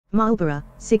Marlboro,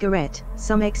 cigarette.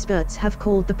 Some experts have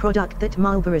called the product that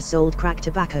Marlboro sold crack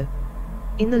tobacco.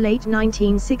 In the late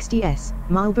 1960s,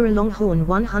 Marlboro Longhorn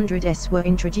 100s were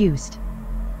introduced.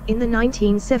 In the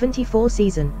 1974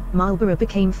 season, Marlboro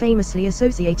became famously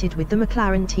associated with the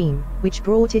McLaren team, which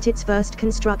brought it its first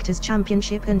Constructors'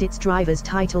 Championship and its driver's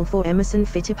title for Emerson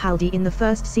Fittipaldi in the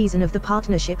first season of the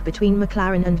partnership between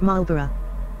McLaren and Marlboro.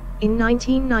 In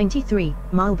 1993,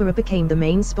 Marlboro became the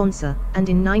main sponsor, and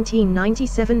in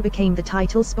 1997 became the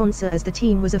title sponsor as the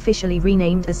team was officially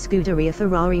renamed as Scuderia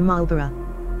Ferrari Marlboro.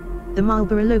 The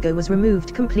Marlboro logo was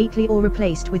removed completely or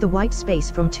replaced with a white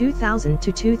space from 2000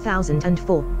 to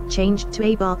 2004, changed to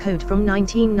a barcode from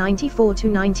 1994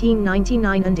 to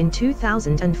 1999 and in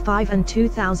 2005 and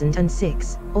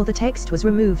 2006, or the text was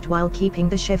removed while keeping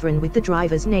the chevron with the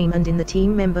driver's name and in the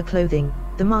team member clothing.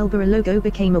 The Marlboro logo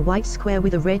became a white square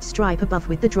with a red stripe above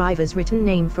with the driver's written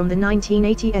name from the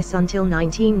 1980s until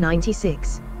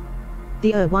 1996.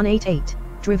 The 188,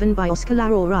 driven by Oscar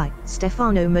Larori,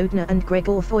 Stefano Modena and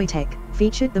Gregor Wojtek,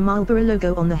 featured the Marlboro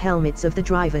logo on the helmets of the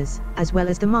drivers, as well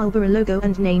as the Marlboro logo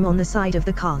and name on the side of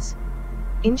the cars.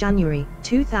 In January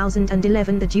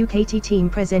 2011, the Ducati team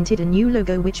presented a new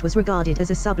logo which was regarded as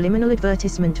a subliminal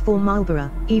advertisement for Marlboro,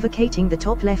 evocating the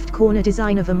top left corner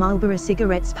design of a Marlboro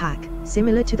cigarettes pack,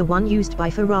 similar to the one used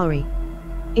by Ferrari.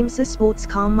 IMSA Sports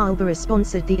Car Marlboro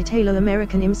sponsored the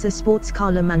Italo-American IMSA Sports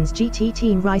Car Le Mans GT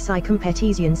team Racing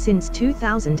Competizione since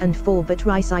 2004, but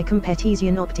Racing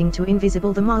Competizione opting to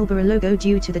invisible the Marlboro logo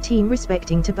due to the team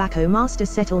respecting Tobacco Master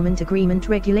Settlement Agreement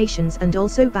regulations and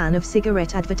also ban of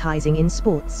cigarette advertising in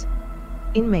sports.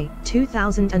 In May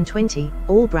 2020,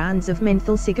 all brands of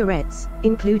menthol cigarettes,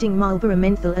 including Marlboro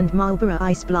Menthol and Marlboro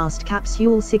Ice Blast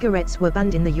capsule cigarettes, were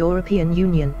banned in the European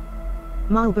Union.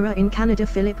 Marlboro in Canada.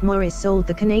 Philip Morris sold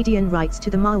the Canadian rights to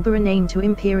the Marlboro name to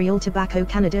Imperial Tobacco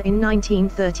Canada in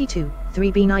 1932,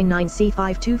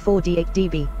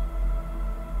 3B99C524D8DB.